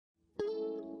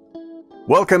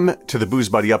Welcome to the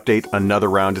Boozebuddy Update, another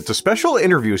round. It's a special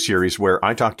interview series where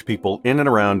I talk to people in and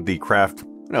around the craft,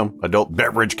 adult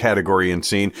beverage category and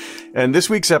scene. And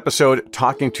this week's episode,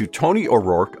 talking to Tony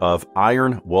O'Rourke of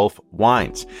Iron Wolf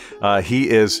Wines. He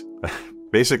is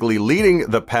basically leading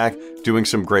the pack, doing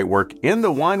some great work in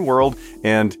the wine world,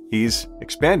 and he's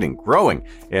expanding, growing.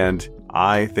 And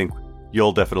I think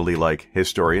you'll definitely like his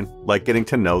story and like getting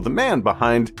to know the man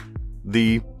behind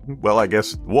the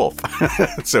wolf.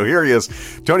 So here he is,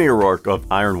 Tony O'Rourke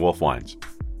of Iron Wolf Wines.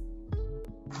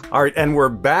 All right, and we're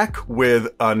back with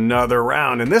another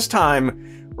round. And this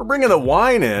time, we're bringing the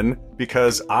wine in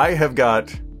because I have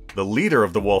got the leader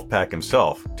of the Wolf Pack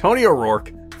himself, Tony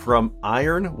O'Rourke from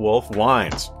Iron Wolf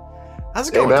Wines. How's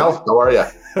it going, Hey, Mel? Tony? How are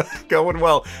you? Going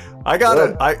well. I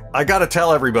gotta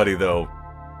tell everybody, though,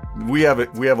 we have a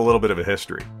little bit of a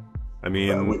history. I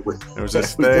mean, there was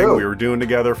this thing we were doing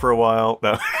together for a while.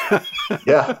 No.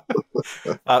 Yeah.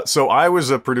 So I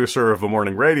was a producer of a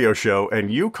morning radio show,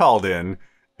 and you called in,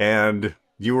 and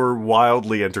you were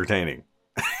wildly entertaining.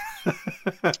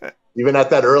 Even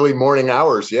at that early morning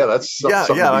hours. Yeah, that's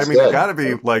something yeah. I mean, said. it got to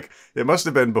be like, it must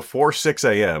have been before 6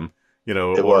 a.m., it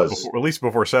was. Before, at least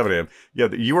before 7 a.m. Yeah,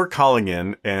 you were calling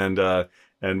in, and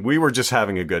we were just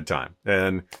having a good time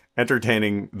and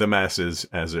entertaining the masses,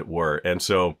 as it were. And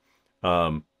so,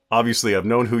 obviously I've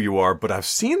known who you are, but I've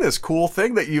seen this cool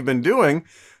thing that you've been doing.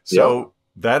 So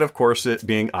that, of course, it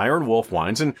being Iron Wolf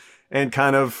Wines and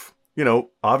kind of,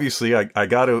 obviously I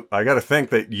gotta think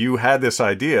that you had this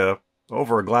idea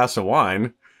over a glass of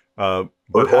wine, or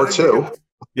two.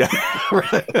 Yeah.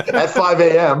 Right. At 5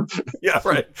 a.m. Yeah.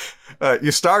 Right.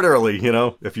 You start early,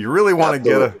 if you really want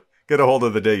to get a hold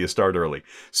of the day, you start early.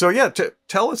 So yeah,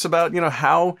 tell us about,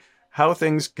 how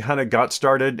things kind of got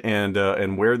started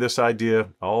and where this idea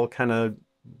all kind of,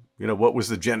 what was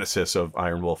the genesis of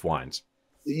Iron Wolf Wines?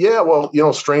 Yeah,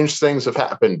 well, strange things have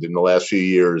happened in the last few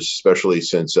years, especially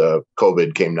since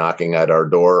COVID came knocking at our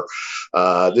door.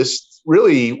 This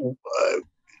really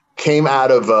came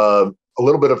out of a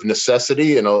little bit of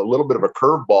necessity and a little bit of a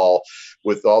curveball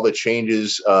with all the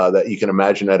changes that you can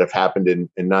imagine that have happened in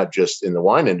not just in the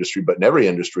wine industry, but in every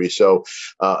industry. So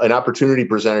an opportunity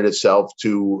presented itself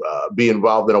to be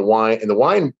involved in the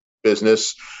wine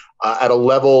business at a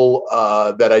level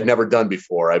that I'd never done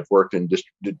before. I've worked in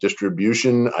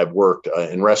distribution. I've worked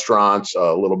in restaurants,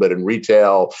 a little bit in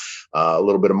retail, a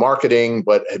little bit of marketing,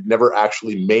 but had never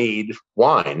actually made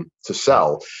wine to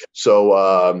sell.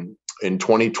 So in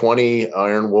 2020,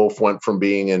 Iron Wolf went from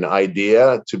being an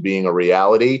idea to being a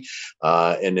reality.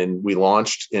 And then we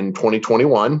launched in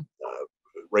 2021,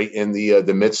 right in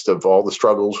the midst of all the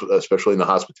struggles, especially in the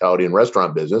hospitality and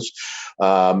restaurant business.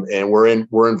 And we're in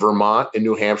Vermont and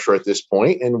New Hampshire at this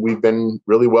point, and we've been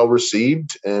really well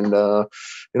received. And, the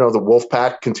Wolf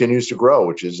Pack continues to grow,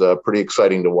 which is pretty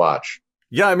exciting to watch.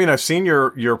 Yeah, I mean, I've seen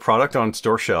your product on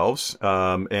store shelves,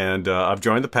 and I've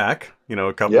joined the pack,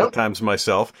 a couple of times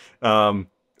myself. And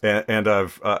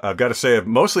I've got to say,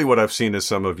 mostly what I've seen is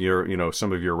some of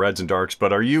your reds and darks.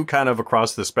 But are you kind of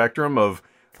across the spectrum of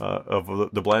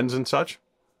the blends and such?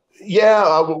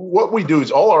 Yeah, what we do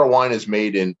is all our wine is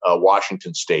made in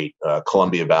Washington State,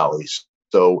 Columbia Valley.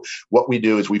 So what we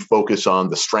do is we focus on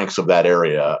the strengths of that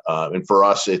area. And for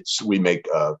us, we make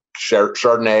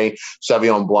Chardonnay,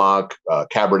 Sauvignon Blanc,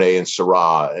 Cabernet, and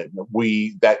Syrah.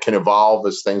 That can evolve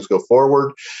as things go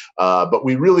forward. But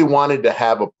we really wanted to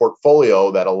have a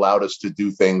portfolio that allowed us to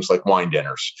do things like wine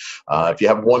dinners. If you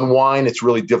have one wine, it's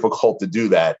really difficult to do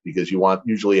that because you want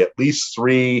usually at least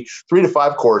three to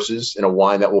five courses in a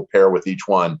wine that will pair with each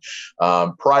one.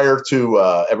 Prior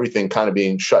to everything kind of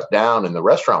being shut down in the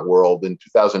restaurant world in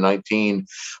 2019,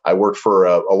 I worked for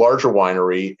a larger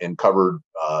winery and covered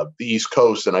the East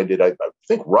Coast, and I did, I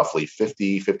think, roughly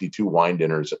 52 wine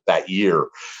dinners that year.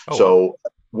 Oh, so wow.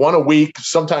 One a week,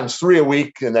 sometimes three a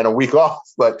week, and then a week off,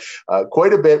 but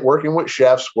quite a bit working with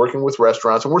chefs, working with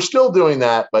restaurants. And we're still doing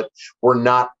that, but we're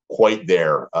not quite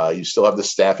there. You still have the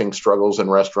staffing struggles in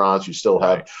restaurants. You still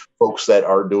have folks that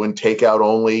are doing takeout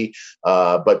only,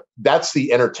 but that's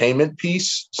the entertainment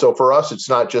piece. So for us, it's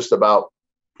not just about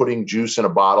putting juice in a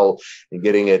bottle and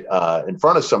getting it in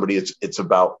front of somebody. It's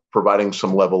about providing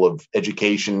some level of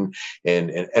education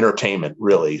and entertainment,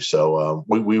 really. So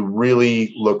we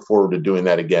really look forward to doing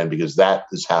that again, because that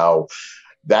is how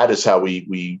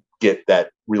we get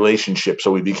that relationship.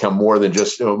 So we become more than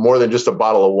just a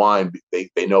bottle of wine.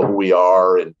 They know who we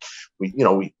are, and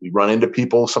we run into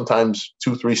people sometimes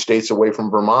 2-3 states away from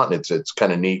Vermont. It's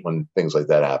kind of neat when things like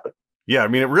that happen. Yeah, I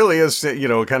mean, it really is,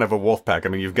 kind of a wolf pack. I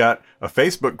mean, you've got a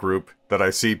Facebook group that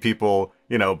I see people,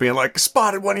 being like,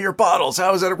 spotted one of your bottles.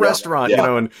 I was at a restaurant,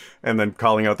 and then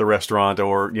calling out the restaurant,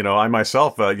 or, I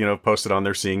myself, posted on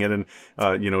there seeing it and,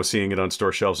 seeing it on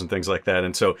store shelves and things like that.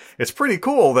 And so it's pretty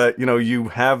cool that, you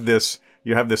have this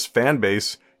fan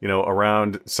base,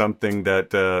 around something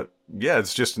that,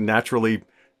 it's just naturally,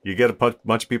 you get a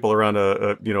bunch of people around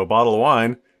a bottle of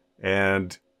wine,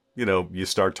 and, you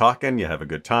start talking, you have a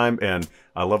good time. And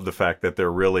I love the fact that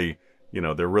they're really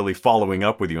following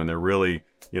up with you, and they're really,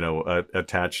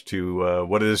 attached to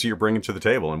what it is you're bringing to the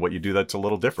table and what you do that's a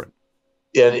little different.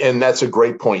 And that's a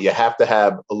great point. You have to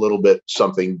have a little bit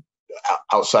something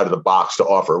outside of the box to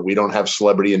offer. We don't have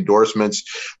celebrity endorsements.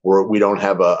 We don't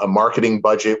have a marketing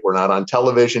budget. We're not on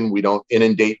television. We don't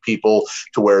inundate people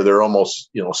to where they're almost,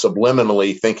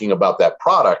 subliminally thinking about that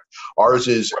product. Ours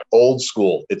is old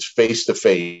school. It's face to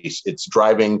face. It's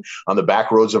driving on the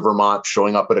back roads of Vermont,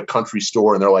 showing up at a country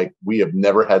store, and they're like, we have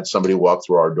never had somebody walk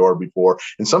through our door before.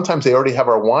 And sometimes they already have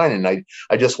our wine, and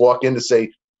I just walk in to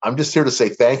say, I'm just here to say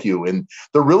thank you. And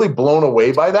they're really blown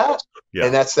away by that. Yeah.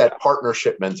 And that's that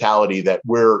partnership mentality that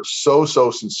we're so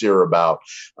sincere about.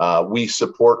 We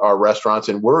support our restaurants,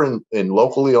 and we're in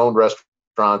locally owned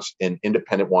restaurants and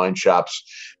independent wine shops,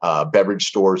 beverage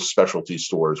stores, specialty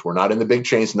stores. We're not in the big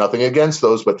chains, nothing against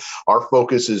those, but our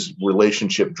focus is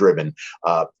relationship driven.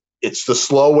 It's the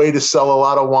slow way to sell a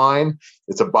lot of wine.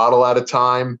 It's a bottle at a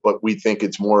time, but we think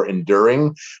it's more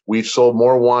enduring. We've sold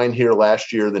more wine here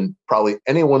last year than probably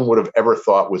anyone would have ever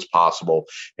thought was possible.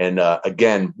 And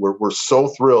again, we're so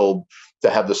thrilled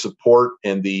to have the support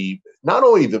and not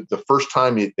only the first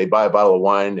time they buy a bottle of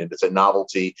wine and it's a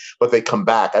novelty, but they come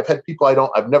back. I've had people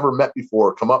I've never met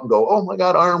before come up and go, "Oh my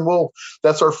God, Iron Wolf,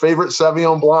 that's our favorite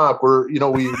Sauvignon Blanc. We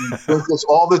drink this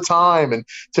all the time." And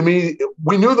to me,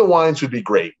 we knew the wines would be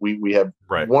great. We have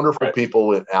wonderful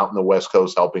people out in the West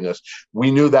Coast helping us.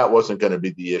 We knew that wasn't going to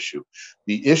be the issue.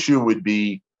 The issue would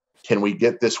be, can we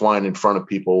get this wine in front of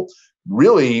people?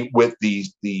 Really, with the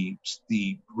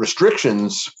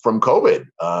restrictions from COVID,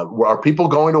 are people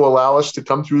going to allow us to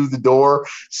come through the door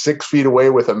 6 feet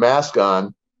away with a mask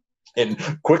on and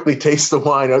quickly taste the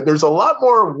wine? There's a lot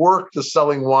more work to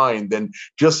selling wine than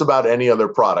just about any other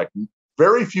product.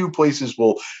 Very few places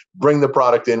will bring the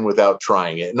product in without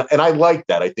trying it. And I like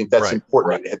that. I think that's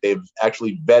important. Right. They've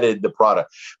actually vetted the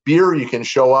product. Beer, you can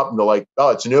show up and they're like, "Oh,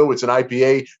 it's new. It's an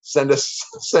IPA. Send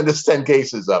us 10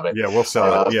 cases of it." Yeah, we'll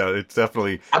sell it. Yeah, it's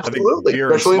definitely. Absolutely. I think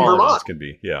beer especially in Vermont. Can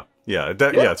be.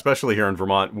 Yeah, especially here in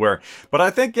Vermont but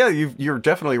I think, you're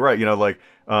definitely right.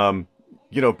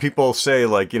 People say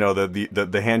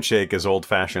the handshake is old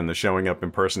fashioned. The showing up in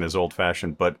person is old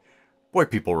fashioned, but boy,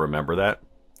 people remember that.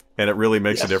 And it really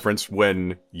makes a difference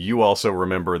when you also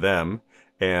remember them.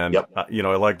 And,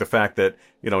 I like the fact that,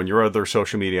 in your other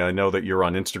social media, I know that you're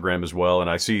on Instagram as well. And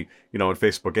I see, on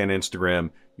Facebook and Instagram,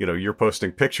 you're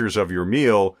posting pictures of your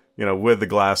meal, with the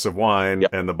glass of wine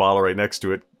and the bottle right next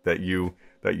to it that you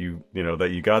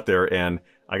got there. And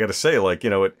I got to say,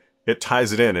 it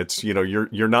ties it in. It's,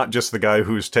 you're not just the guy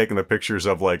who's taking the pictures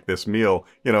of this meal,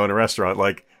 in a restaurant.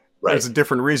 There's a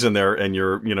different reason there, and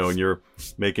you're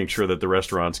making sure that the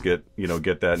restaurants get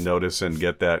that notice and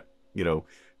get that,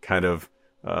 kind of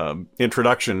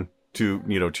introduction to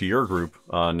your group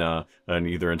on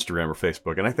either Instagram or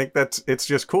Facebook. And I think it's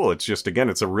just cool. It's just, again,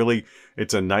 it's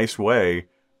a nice way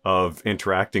of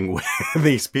interacting with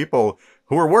these people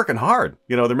who are working hard.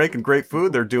 They're making great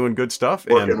food. They're doing good stuff.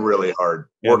 Working really hard.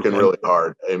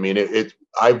 I mean,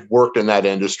 I've worked in that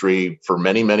industry for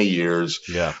many, many years.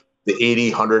 Yeah. The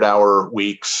 80, 100-hour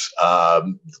weeks,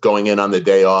 going in on the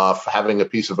day off, having a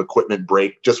piece of equipment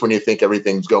break just when you think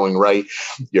everything's going right.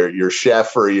 Your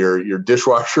chef or your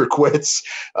dishwasher quits,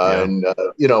 and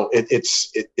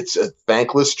it's a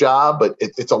thankless job, but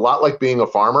it's a lot like being a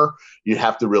farmer. You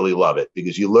have to really love it,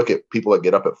 because you look at people that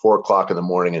get up at 4:00 in the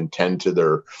morning and tend to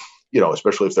their,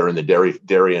 especially if they're in the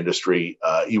dairy industry.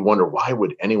 You wonder, why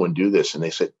would anyone do this? And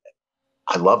they say,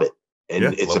 I love it, and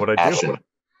it's a passion.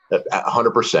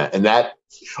 100%. And that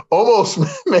almost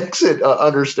makes it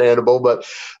understandable. But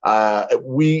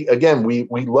we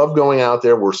love going out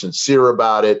there. We're sincere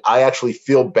about it. I actually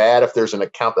feel bad if there's an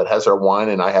account that has our wine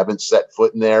and I haven't set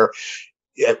foot in there,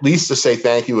 at least to say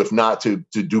thank you, if not to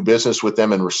do business with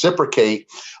them and reciprocate.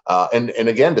 And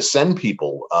again, to send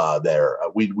people there.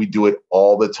 We do it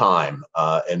all the time.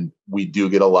 And we do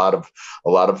get a lot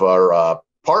of our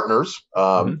partners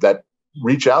that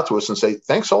reach out to us and say,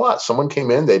 "Thanks a lot. Someone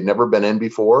came in, they'd never been in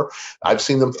before. I've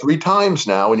seen them 3 times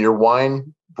now, and your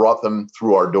wine brought them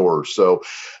through our doors." So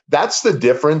that's the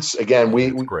difference. Again,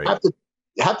 we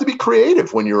have to be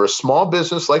creative when you're a small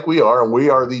business like we are, and we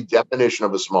are the definition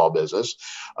of a small business.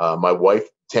 My wife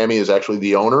Tammy is actually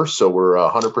the owner, so we're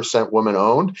 100% woman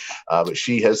owned, but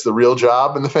she has the real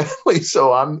job in the family.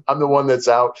 So I'm the one that's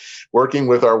out working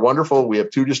with our wonderful. We have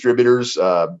 2 distributors,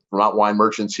 Vermont Wine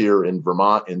Merchants here in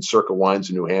Vermont and Circa Wines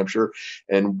in New Hampshire,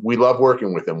 and we love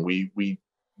working with them. We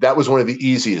that was one of the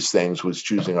easiest things, was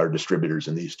choosing our distributors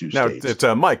in these 2 states. Now, it's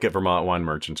Mike at Vermont Wine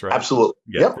Merchants, right? Absolutely.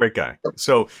 Yeah, Yep. great guy.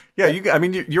 So, yeah,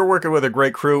 you're working with a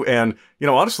great crew, and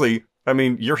honestly,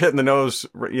 you're hitting the nose,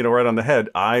 right on the head.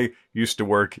 I used to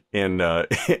work in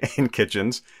in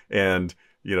kitchens, and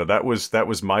that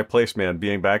was my place, man.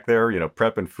 Being back there,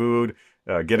 prepping food,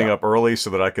 getting up early so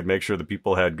that I could make sure that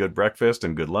people had good breakfast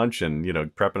and good lunch, and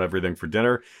prepping everything for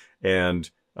dinner. And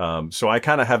so I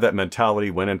kind of have that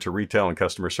mentality. Went into retail and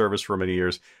customer service for many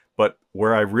years, but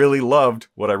what I really loved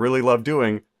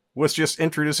doing was just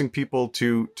introducing people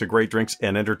to great drinks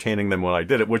and entertaining them when I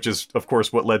did it, which is, of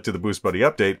course, what led to the Boozebuddy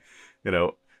update.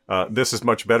 This is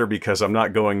much better because I'm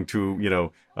not going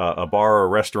to, a bar or a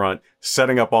restaurant,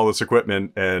 setting up all this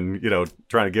equipment and,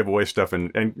 trying to give away stuff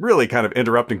and really kind of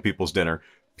interrupting people's dinner.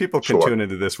 People can tune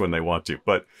into this when they want to.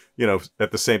 But,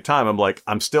 at the same time,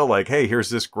 I'm still like, hey, here's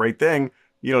this great thing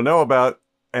you don't know about,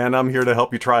 and I'm here to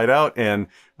help you try it out. And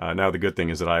now the good thing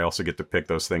is that I also get to pick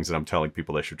those things that I'm telling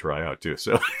people they should try out too.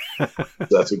 So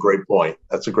that's a great point.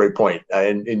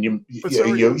 And you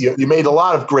made a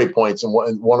lot of great points. And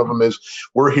one of them is,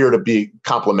 we're here to be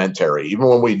complimentary. Even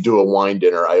when we do a wine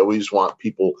dinner, I want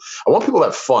people to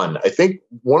have fun. I think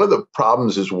one of the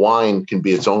problems is wine can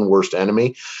be its own worst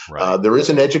enemy. Right. There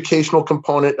is an educational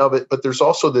component of it, but there's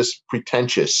also this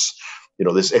pretentious,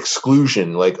 this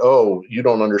exclusion, like, oh, you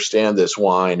don't understand this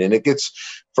wine. And it gets,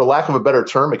 for lack of a better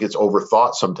term, it gets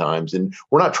overthought sometimes. And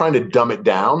we're not trying to dumb it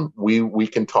down. We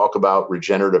can talk about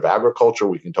regenerative agriculture.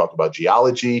 We can talk about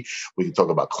geology. We can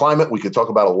talk about climate. We can talk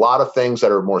about a lot of things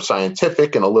that are more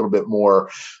scientific and a little bit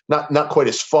more, not quite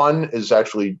as fun as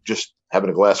actually just having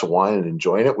a glass of wine and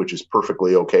enjoying it, which is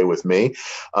perfectly okay with me.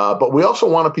 But we also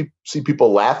want to see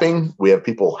people laughing. We have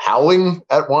people howling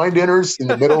at wine dinners in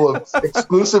the middle of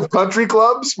exclusive country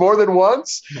clubs more than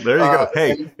once. There you go.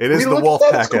 Hey, it is the wolf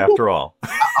pack after all.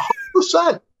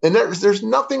 100%. And there's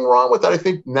nothing wrong with that. I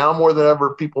think now more than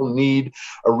ever, people need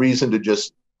a reason to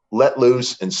just let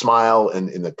loose and smile, and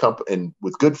in the and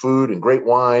with good food and great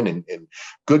wine and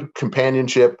good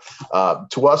companionship.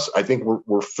 To us, I think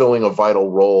we're filling a vital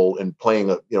role in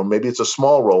playing maybe it's a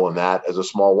small role in that as a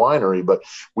small winery, but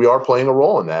we are playing a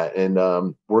role in that, and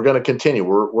we're going to continue.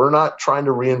 We're not trying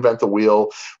to reinvent the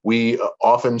wheel. We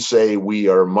often say we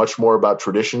are much more about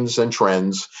traditions than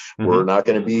trends. Mm-hmm. We're not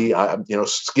going to be,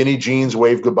 skinny jeans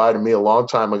waved goodbye to me a long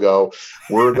time ago.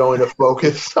 We're going to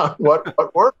focus on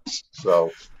what works.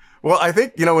 So. Well, I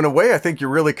think, in a way, I think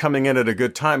you're really coming in at a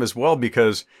good time as well,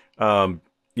 because, I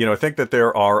think that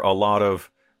there are a lot of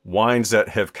wines that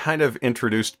have kind of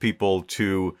introduced people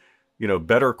to,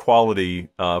 better quality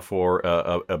for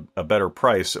a better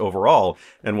price overall.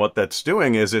 And what that's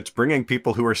doing is it's bringing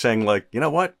people who are saying, like, you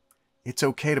know what, it's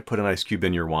okay to put an ice cube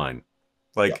in your wine.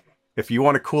 Like, if you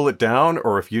want to cool it down,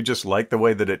 or if you just like the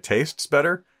way that it tastes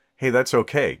better, hey, that's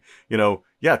okay.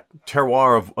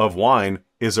 Terroir of wine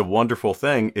is a wonderful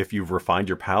thing if you've refined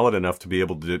your palate enough to be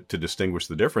able to distinguish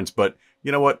the difference. But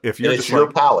you know what? If you're it's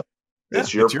your palate,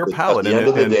 it's your palate. At the end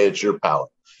of the day, it's your palate.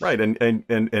 Right.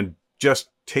 And just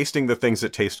tasting the things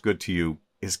that taste good to you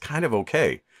is kind of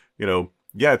okay.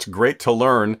 It's great to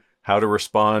learn how to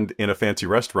respond in a fancy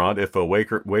restaurant. If a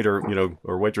waiter,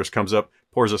 or waitress comes up,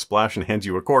 pours a splash and hands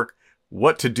you a cork,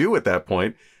 what to do at that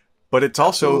point. But it's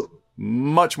also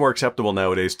much more acceptable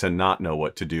nowadays to not know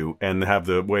what to do and have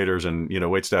the waiters and,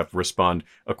 waitstaff respond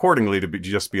accordingly, to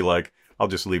just be like, I'll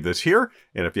just leave this here.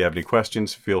 And if you have any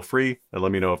questions, feel free and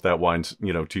let me know if that wine's,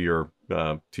 to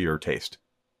your taste.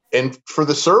 And for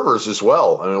the servers as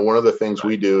well. I mean, one of the things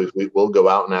we do is we'll go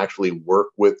out and actually work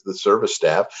with the service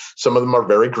staff. Some of them are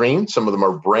very green. Some of them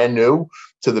are brand new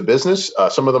to the business.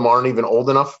 Some of them aren't even old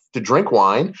enough to drink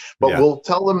wine, but we'll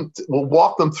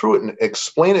walk them through it and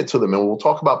explain it to them. And we'll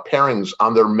talk about pairings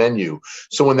on their menu.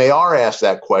 So when they are asked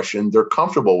that question, they're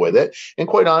comfortable with it. And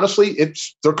quite honestly,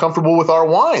 they're comfortable with our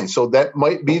wine. So that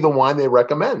might be the wine they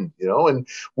recommend, and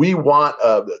we want,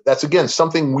 that's again,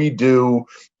 something we do,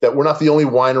 that we're not the only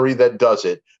winery that does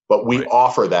it, but we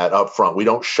offer that up front. We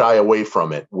don't shy away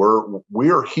from it.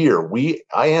 We're here.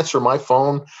 I answer my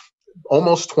phone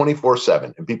almost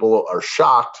 24/7, and people are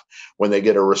shocked when they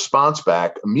get a response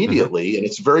back immediately. Mm-hmm. And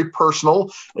it's very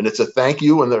personal, and it's a thank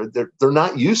you. And they're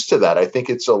not used to that. I think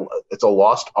it's a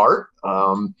lost art.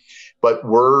 But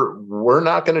we're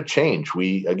not going to change.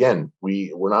 We don't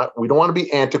want to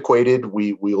be antiquated.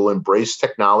 We will embrace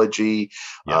technology.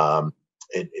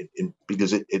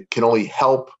 Because it can only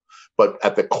help, but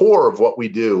at the core of what we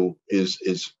do is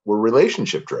we're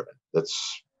relationship driven.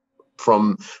 That's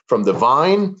from the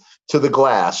vine to the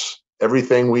glass.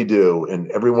 Everything we do and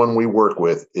everyone we work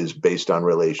with is based on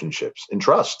relationships and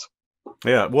trust.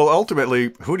 Yeah. Well,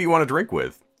 ultimately, who do you want to drink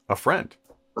with? A friend.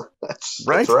 That's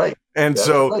Right. right. And That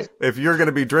so is right. if you're going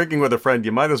to be drinking with a friend,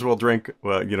 you might as well drink,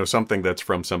 something that's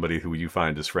from somebody who you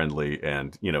find is friendly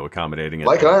and, accommodating.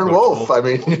 Like and Iron approachable. Wolf. I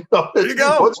mean, There you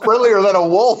go. what's friendlier than a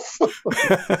wolf?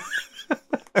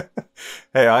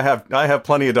 Hey, I have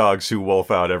plenty of dogs who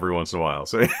wolf out every once in a while.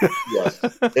 So Yes,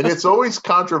 and it's always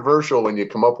controversial when you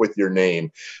come up with your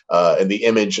name and the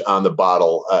image on the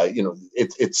bottle.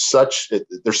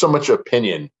 There's so much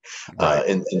opinion right.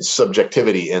 and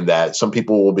subjectivity in that. Some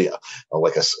people will be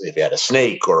if you had a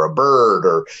snake or a bird,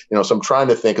 or So I'm trying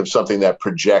to think of something that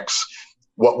projects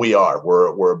what we are.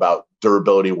 We're about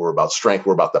durability. We're about strength.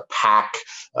 We're about the pack.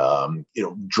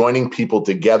 Joining people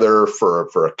together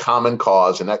for a common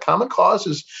cause, and that common cause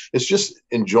is just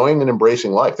enjoying and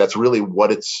embracing life. That's really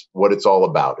what it's all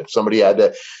about. If somebody had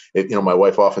to, my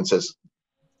wife often says,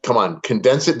 "Come on,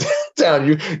 condense it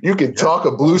down. You can talk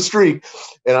a blue streak,"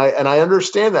 and I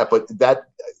understand that, but that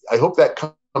I hope that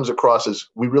comes across as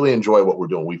we really enjoy what we're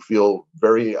doing. We feel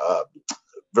very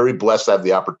very blessed to have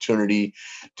the opportunity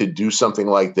to do something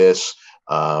like this.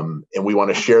 And we want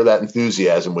to share that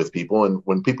enthusiasm with people. And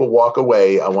when people walk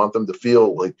away, I want them to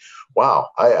feel like, wow,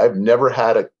 I've never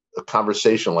had a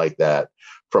conversation like that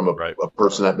from a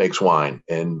person that makes wine.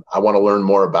 And I want to learn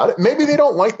more about it. Maybe they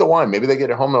don't like the wine. Maybe they get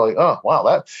it home and they're like, oh,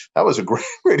 wow, that was a great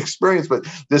experience, but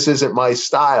this isn't my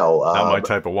style. Not my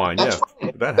type of wine. That's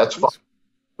fine. That's fine.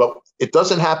 But it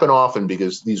doesn't happen often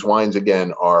because these wines,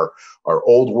 again, are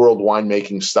old world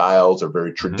winemaking styles. They're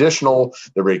very traditional. Mm-hmm.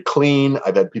 They're very clean.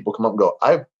 I've had people come up and go,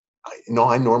 I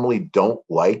normally don't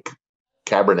like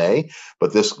Cabernet,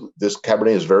 but this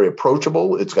Cabernet is very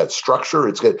approachable. It's got structure.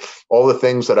 It's got all the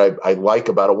things that I like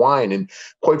about a wine. And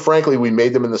quite frankly, we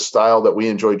made them in the style that we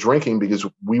enjoy drinking because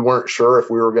we weren't sure if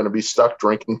we were going to be stuck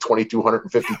drinking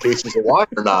 2,250 cases of wine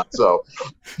or not. So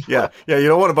yeah. You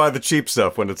don't want to buy the cheap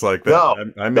stuff when it's like that. No,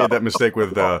 I made that mistake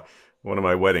with one of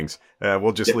my weddings.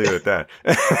 We'll just leave it at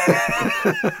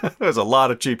that. There's a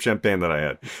lot of cheap champagne that I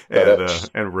had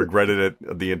and regretted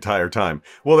it the entire time.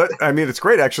 Well, it's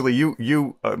great. Actually,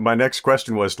 my next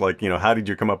question was like, how did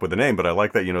you come up with the name? But I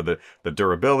like that, the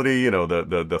durability,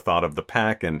 the thought of the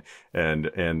pack and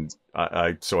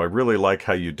so I really like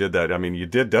how you did that. I mean, you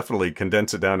did definitely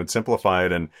condense it down and simplify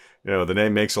it. And, the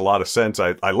name makes a lot of sense.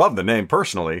 I love the name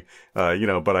personally,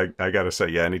 but I got to say,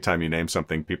 yeah, anytime you name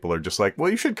something, people are just like,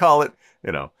 well, you should call it,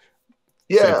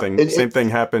 Yeah. Same thing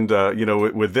happened,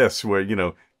 with this where,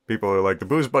 people are like the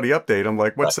Boozebuddy update. I'm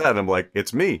like, what's that? I'm like,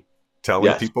 it's me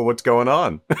telling people what's going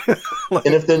on.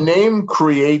 And if the name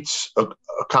creates a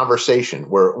conversation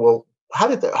where, well, how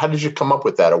did you come up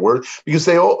with that? Or because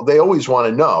they always want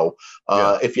to know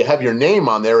if you have your name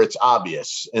on there, it's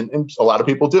obvious. And a lot of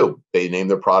people do. They name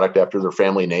their product after their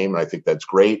family name. And I think that's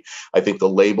great. I think the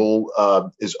label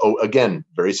is, again,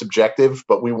 very subjective,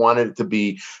 but we wanted it to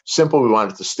be simple. We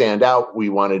wanted it to stand out. We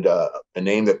wanted a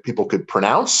name that people could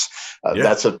pronounce.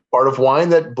 That's a part of wine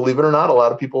that, believe it or not, a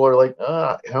lot of people are like,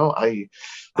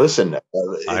 listen,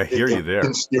 I hear you there. It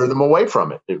can steer them away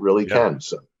from it. It really can.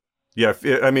 So. Yeah,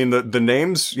 I mean, the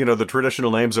names, the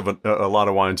traditional names of a lot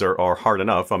of wines are hard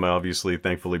enough. I mean, obviously,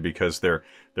 thankfully, because they're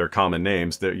common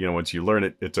names that, once you learn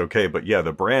it, it's okay. But yeah,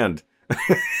 the brand,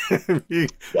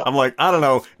 I'm like, I don't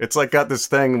know. It's like got this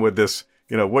thing with this,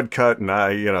 woodcut and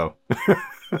I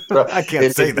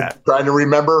can't say that. Trying to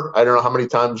remember, I don't know how many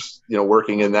times,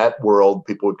 working in that world,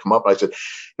 people would come up and I said,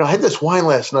 I had this wine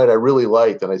last night I really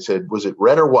liked. And I said, was it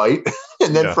red or white?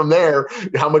 And then from there,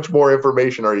 how much more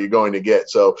information are you going to get?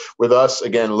 So with us,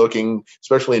 again, looking,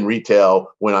 especially in retail,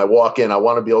 when I walk in, I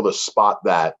want to be able to spot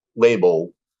that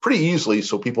label pretty easily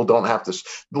so people don't have to.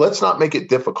 Let's not make it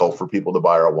difficult for people to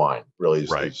buy our wine, really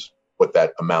is what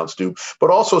that amounts to. But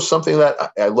also something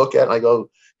that I look at and I go,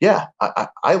 yeah,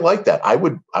 I like that. I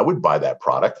would buy that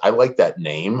product. I like that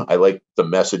name. I like the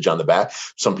message on the back.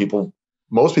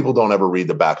 Most people don't ever read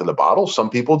the back of the bottle. Some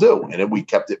people do. And then we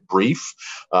kept it brief.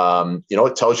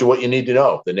 It tells you what you need to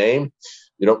know. The name,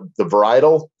 the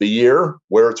varietal, the year,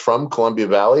 where it's from, Columbia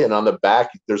Valley. And on the back,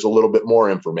 there's a little bit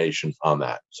more information on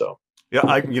that. So, yeah,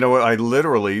 I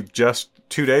literally just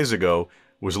 2 days ago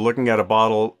was looking at a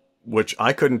bottle, which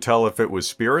I couldn't tell if it was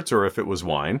spirits or if it was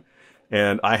wine.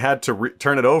 And I had to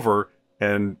turn it over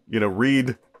and,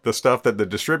 read the stuff that the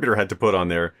distributor had to put on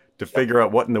there to figure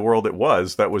out what in the world it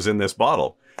was that was in this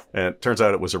bottle. And it turns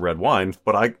out it was a red wine,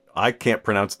 but I can't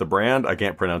pronounce the brand. I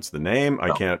can't pronounce the name.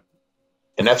 I can't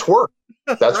And that's work.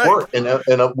 That's Right. work.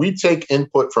 And we take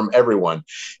input from everyone.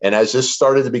 And as this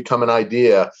started to become an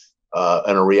idea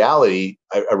and a reality,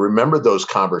 I remember those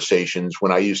conversations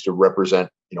when I used to represent,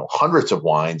 hundreds of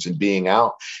wines and being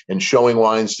out and showing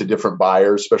wines to different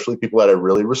buyers, especially people that I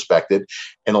really respected.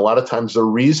 And a lot of times the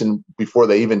reason before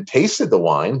they even tasted the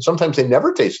wine, sometimes they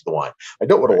never tasted the wine. I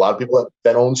dealt with a lot of people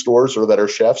that own stores or that are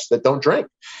chefs that don't drink,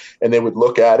 and they would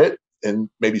look at it and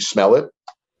maybe smell it,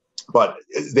 but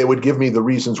they would give me the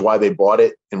reasons why they bought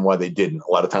it and why they didn't.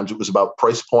 A lot of times it was about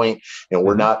price point.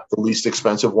 We're not the least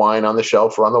expensive wine on the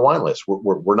shelf or on the wine list.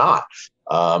 We're not.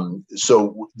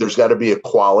 So there's got to be a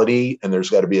quality and there's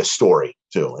got to be a story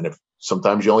too. And if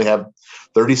sometimes you only have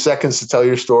 30 seconds to tell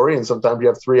your story, and sometimes you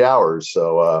have 3 hours.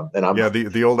 So, and I'm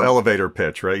the old elevator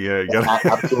pitch, right? Yeah, you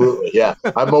gotta... absolutely. Yeah,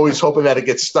 I'm always hoping that it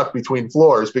gets stuck between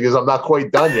floors because I'm not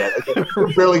quite done yet. I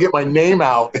can barely get my name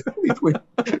out between.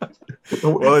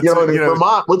 Well, in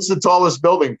Vermont, what's the tallest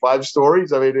building? 5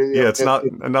 stories? I mean, it's not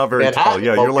very tall.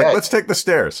 Yeah, you're like, let's take the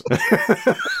stairs.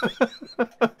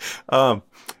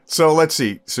 So let's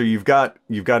see. So you've got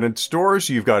in stores,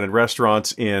 you've got in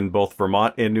restaurants in both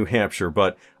Vermont and New Hampshire,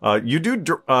 but you do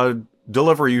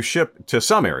deliver, you ship to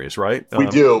some areas, right? We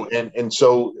do, and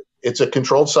so it's a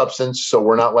controlled substance.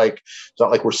 So it's not like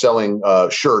we're selling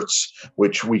shirts,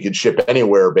 which we could ship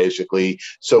anywhere basically.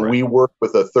 So we work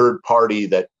with a third party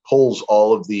that pulls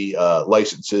all of the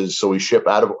licenses. So we ship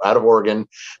out of Oregon,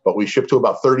 but we ship to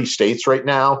about 30 states right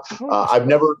now.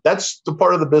 That's the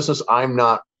part of the business I'm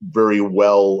not very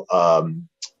well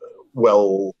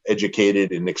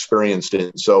educated and experienced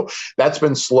in. So that's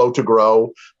been slow to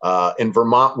grow. In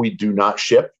Vermont, we do not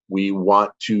ship. We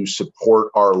want to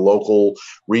support our local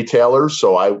retailers.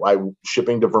 So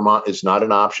shipping to Vermont is not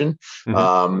an option.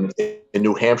 In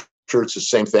New Hampshire, it's the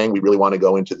same thing. We really want to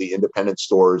go into the independent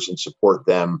stores and support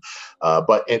them.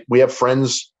 But we have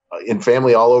friends and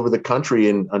family all over the country,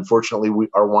 and unfortunately,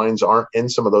 our wines aren't in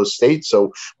some of those states.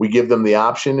 So we give them the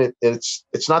option.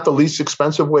 It's not the least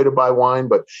expensive way to buy wine,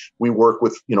 but we work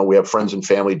with we have friends and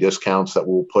family discounts that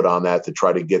we'll put on that to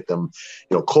try to get them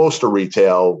close to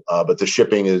retail. But the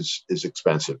shipping is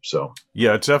expensive. So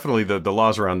yeah, it's definitely the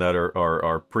laws around that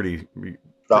are pretty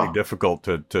difficult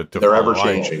to they're ever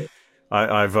changing.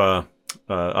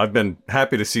 I've been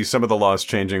happy to see some of the laws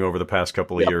changing over the past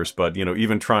couple of years, but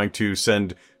even trying to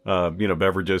send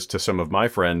beverages to some of my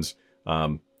friends,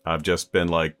 I've just been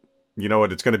like,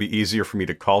 it's going to be easier for me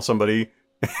to call somebody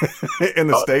in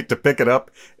the state to pick it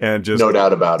up and just no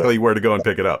doubt about tell you where to go and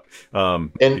pick it up.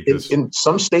 In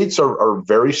some states are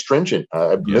very stringent.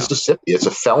 Mississippi, it's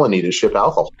a felony to ship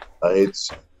alcohol.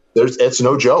 It's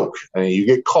no joke. I mean, you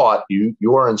get caught,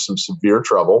 you are in some severe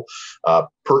trouble.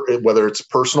 Whether it's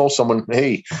personal, someone,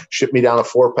 hey, ship me down a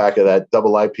 4-pack of that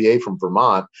double IPA from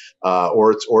Vermont,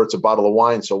 or it's a bottle of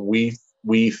wine. So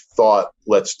we thought,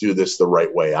 let's do this the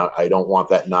right way. I don't want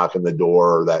that knock on the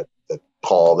door or that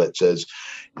call that says,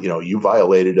 you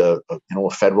violated a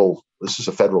federal. This is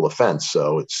a federal offense.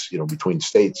 So it's, between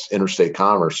states, interstate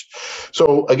commerce.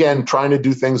 So again, trying to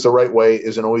do things the right way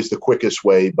isn't always the quickest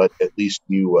way, but at least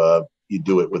you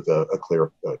do it with a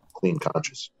clean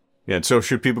conscience. Yeah. And so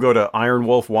should people go to Iron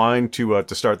Wolf Wine to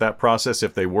start that process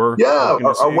if they were? Yeah.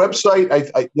 Our website,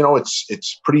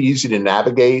 it's pretty easy to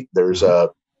navigate. There's a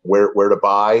where to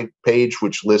buy page,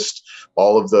 which lists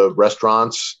all of the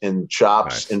restaurants and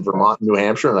shops in Vermont and New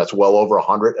Hampshire. And that's well over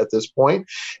 100 at this point.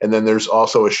 And then there's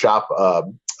also a shop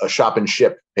and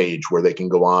ship page where they can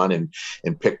go on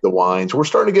and pick the wines. We're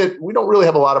starting to we don't really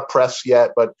have a lot of press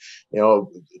yet, but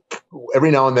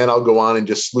every now and then I'll go on and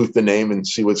just sleuth the name and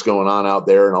see what's going on out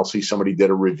there. And I'll see somebody did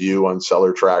a review on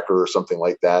Cellar Tracker or something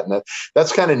like that. And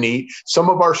that's kind of neat. Some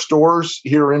of our stores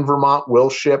here in Vermont will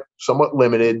ship, somewhat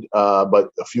limited, but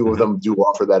a few of them do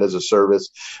offer that as a service,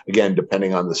 again,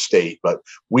 depending on the state. But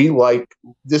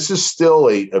this is still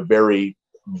a very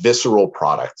visceral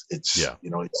product. It's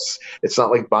it's not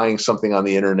like buying something on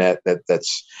the internet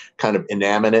that's kind of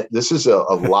inanimate. This is a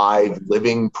live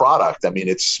living product. I mean,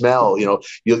 it's smell,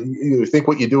 you think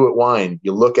what you do at wine,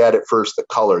 you look at it first, the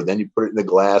color, then you put it in the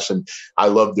glass. And I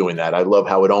love doing that. I love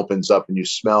how it opens up and you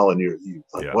smell and you're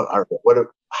like,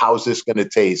 how's this going to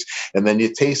taste? And then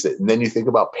you taste it. And then you think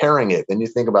about pairing it. Then you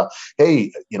think about,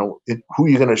 hey, who are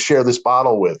you going to share this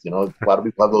bottle with? A lot of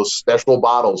people have those special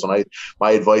bottles. And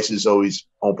my advice is always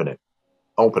open it.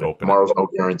 Open it. Tomorrow's no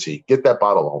guarantee. Get that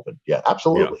bottle open. Yeah,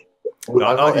 absolutely.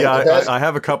 Yeah. I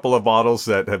have a couple of bottles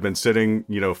that have been sitting,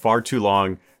 far too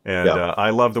long. And I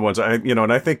love the ones,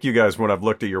 and I think you guys, when I've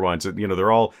looked at your wines,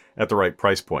 they're all at the right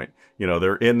price point.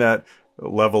 They're in that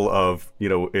level of,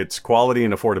 it's quality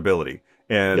and affordability.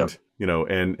 And,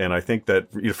 and I think that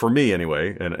for me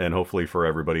anyway, and hopefully for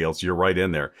everybody else, you're right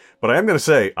in there. But I am going to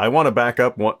say, I want to back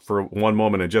up for one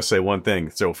moment and just say one thing.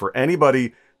 So for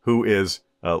anybody who is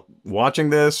watching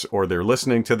this or they're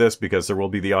listening to this, because there will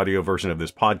be the audio version of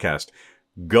this podcast,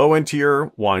 go into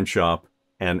your wine shop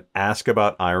and ask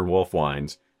about Iron Wolf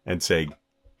wines and say,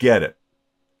 get it.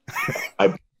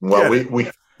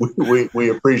 We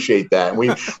appreciate that.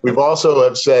 We've also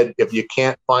have said, if you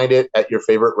can't find it at your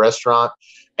favorite restaurant,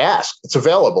 ask. It's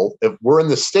available. If we're in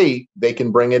the state, they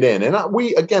can bring it in. And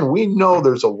we know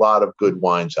there's a lot of good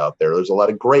wines out there. There's a lot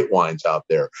of great wines out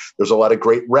there. There's a lot of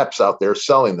great reps out there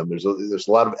selling them. There's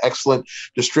a lot of excellent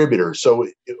distributors. So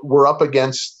we're up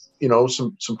against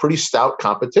some pretty stout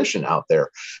competition out there,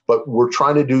 but we're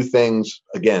trying to do things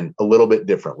again a little bit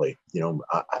differently.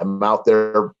 I'm out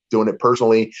there doing it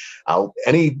personally.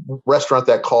 Any restaurant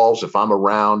that calls, if I'm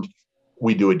around,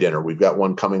 we do a dinner. We've got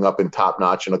one coming up in Top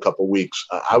Notch in a couple of weeks.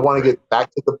 I want to get back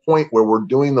to the point where we're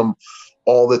doing them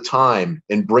all the time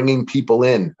and bringing people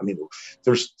in. I mean,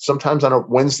 there's sometimes on a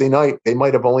Wednesday night, they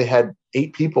might have only had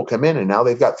 8 people come in and now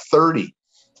they've got 30.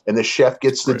 And the chef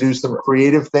gets to do some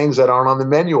creative things that aren't on the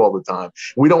menu all the time.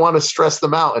 We don't want to stress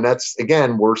them out. And that's,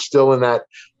 again, we're still in that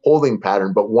holding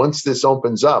pattern. But once this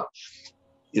opens up,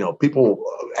 people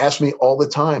ask me all the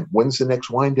time, when's the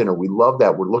next wine dinner? We love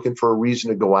that. We're looking for a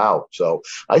reason to go out. So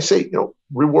I say,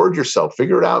 reward yourself,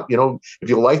 figure it out. If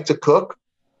you like to cook,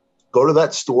 go to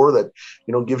that store that,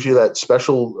 gives you that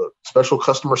special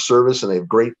customer service, and they have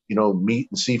great, meat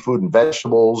and seafood and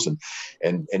vegetables,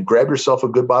 and grab yourself a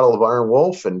good bottle of Iron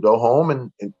Wolf and go home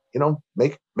and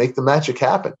make the magic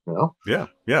happen, Yeah.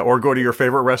 Yeah. Or go to your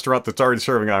favorite restaurant that's already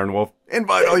serving Iron Wolf,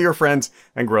 invite all your friends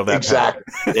and grill that. Exactly.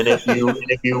 And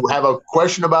if you have a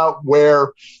question about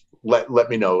where, let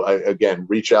me know. Again,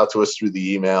 reach out to us through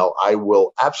the email. I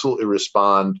will absolutely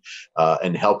respond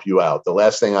and help you out. The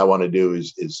last thing I want to do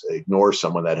is ignore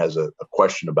someone that has a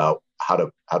question about how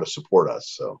to support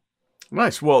us. So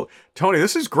nice. Well, Tony,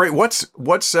 this is great. What's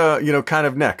kind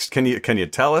of next? Can you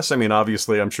tell us? I mean,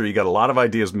 obviously, I'm sure you got a lot of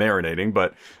ideas marinating,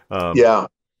 but yeah.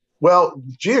 Well,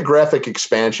 geographic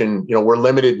expansion. We're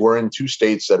limited. We're in 2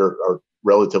 states that are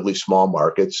relatively small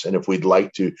markets. And if we'd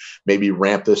like to maybe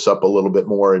ramp this up a little bit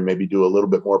more and maybe do a little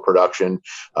bit more production,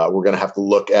 we're going to have to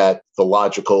look at the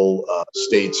logical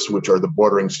states, which are the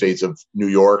bordering states of New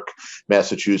York,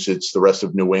 Massachusetts, the rest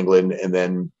of New England. And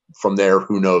then from there,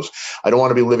 who knows? I don't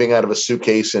want to be living out of a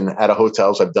suitcase and out of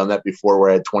hotels. I've done that before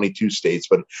where I had 22 states,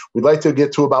 but we'd like to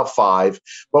get to about 5.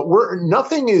 But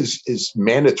nothing is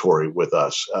mandatory with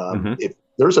us. If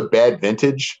there's a bad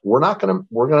vintage, we're not going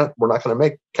to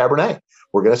make Cabernet.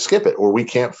 We're going to skip it, or we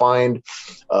can't find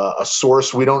a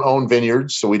source. We don't own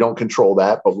vineyards, so we don't control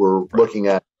that, but we're looking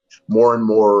at more and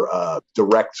more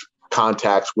direct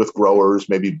contacts with growers,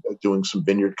 maybe doing some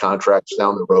vineyard contracts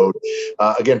down the road.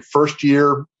 Again, first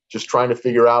year, just trying to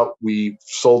figure out, we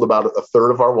sold about a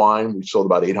third of our wine. We sold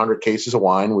about 800 cases of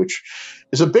wine, which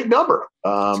is a big number.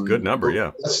 It's a good number,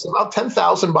 yeah. It's about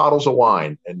 10,000 bottles of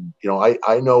wine. And,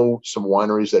 I know some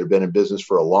wineries that have been in business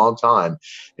for a long time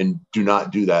and do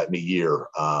not do that in a year,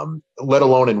 let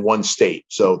alone in one state.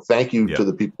 So thank you to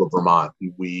the people of Vermont.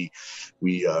 We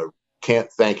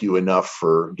can't thank you enough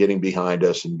for getting behind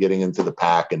us and getting into the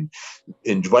pack and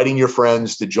inviting your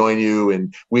friends to join you.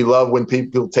 And we love when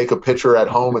people take a picture at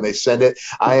home and they send it.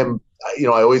 I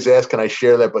always ask, can I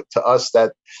share that? But to us,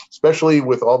 that, especially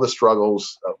with all the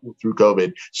struggles through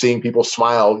COVID, seeing people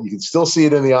smile, you can still see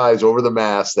it in the eyes over the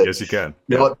mask. That, yes, you can.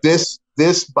 You know what, this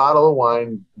bottle of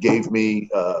wine gave me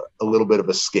a little bit of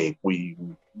escape. We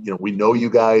know you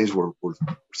guys. We're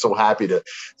so happy to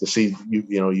see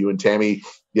you and Tammy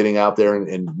getting out there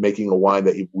and making a wine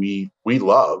that we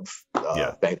love.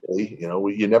 Thankfully,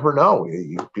 you never know.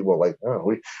 People are like,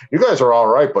 oh, you guys are all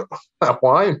right, but not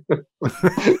wine.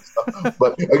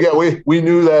 But again, we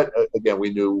knew that. Again, we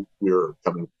knew we were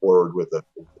coming forward with a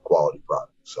quality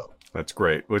product. So. That's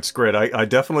great. It's great. I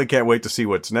definitely can't wait to see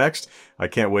what's next. I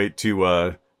can't wait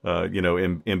to,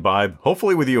 imbibe,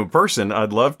 hopefully with you in person.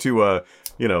 I'd love to,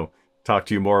 talk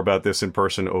to you more about this in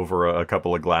person over a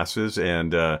couple of glasses.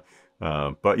 And,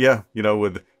 but yeah,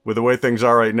 with the way things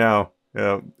are right now,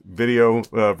 video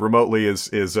remotely is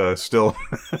still.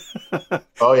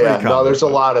 Oh yeah, no, there's a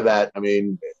lot of that. I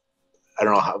mean, I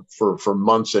don't know how for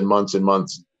months and months and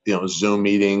months, Zoom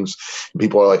meetings.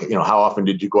 People are like, how often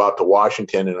did you go out to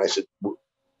Washington? And I said,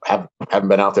 haven't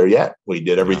been out there yet. We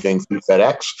did everything through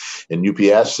FedEx and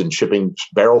UPS and shipping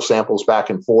barrel samples back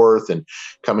and forth and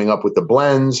coming up with the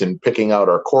blends and picking out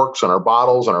our corks and our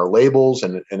bottles and our labels.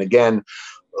 And again,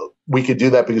 we could do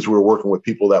that because we were working with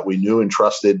people that we knew and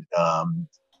trusted.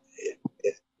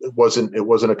 it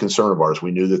wasn't a concern of ours.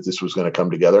 We knew that this was going to come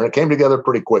together, and it came together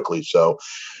pretty quickly. So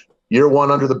year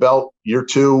one under the belt, year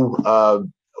two, a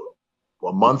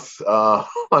month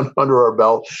under our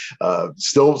belt,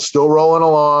 still rolling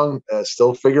along,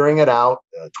 still figuring it out,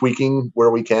 tweaking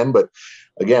where we can. But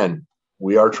again,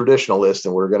 we are traditionalists,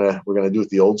 and we're gonna do it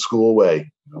the old school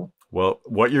way. You know? Well,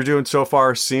 what you're doing so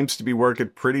far seems to be working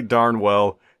pretty darn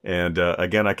well. And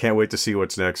again, I can't wait to see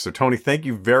what's next. So, Tony, thank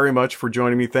you very much for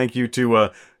joining me. Thank you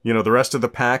to the rest of the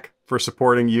pack for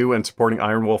supporting you and supporting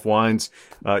Iron Wolf Wines.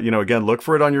 Again, look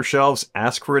for it on your shelves.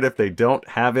 Ask for it if they don't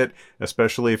have it,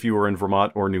 especially if you are in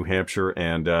Vermont or New Hampshire.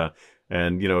 And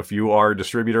if you are a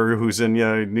distributor who's in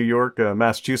New York,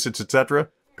 Massachusetts, etc.,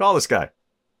 call this guy.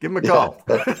 Give him a call.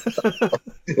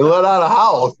 You let out a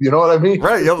howl. You know what I mean?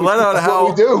 Right. You let out a howl.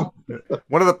 What we do.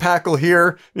 One of the pack will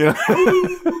hear,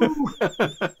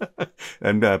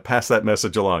 and pass that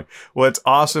message along. Well, it's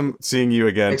awesome seeing you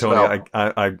again, Thanks, Tony.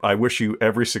 I wish you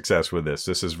every success with this.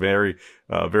 This is very,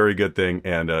 very good thing.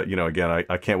 And, again,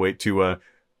 I can't wait to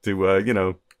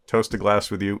toast a glass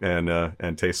with you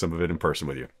and taste some of it in person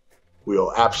with you.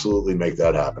 We'll absolutely make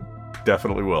that happen.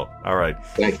 Definitely will. All right.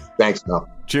 Thanks, Mel.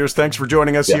 Cheers. Thanks for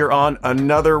joining us here on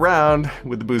Another Round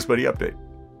with the Boozebuddy Update.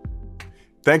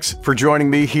 Thanks for joining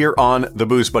me here on the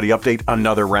Boozebuddy Update,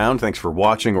 Another Round. Thanks for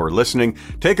watching or listening.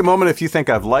 Take a moment if you think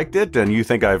I've liked it and you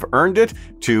think I've earned it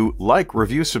to like,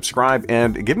 review, subscribe,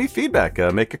 and give me feedback.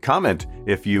 Make a comment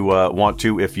if you want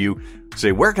to. If you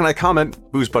say, where can I comment?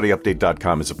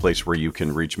 BoozebuddyUpdate.com is a place where you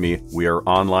can reach me. We are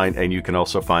online, and you can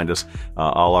also find us.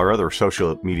 All our other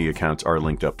social media accounts are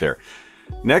linked up there.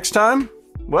 Next time,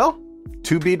 well,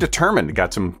 to be determined.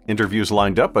 Got some interviews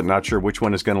lined up, but not sure which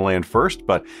one is going to land first.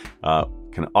 But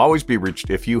can always be reached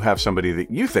if you have somebody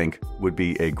that you think would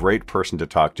be a great person to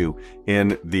talk to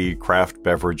in the craft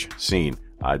beverage scene.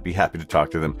 I'd be happy to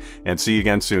talk to them. And see you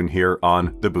again soon here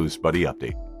on the Boozebuddy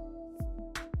Update.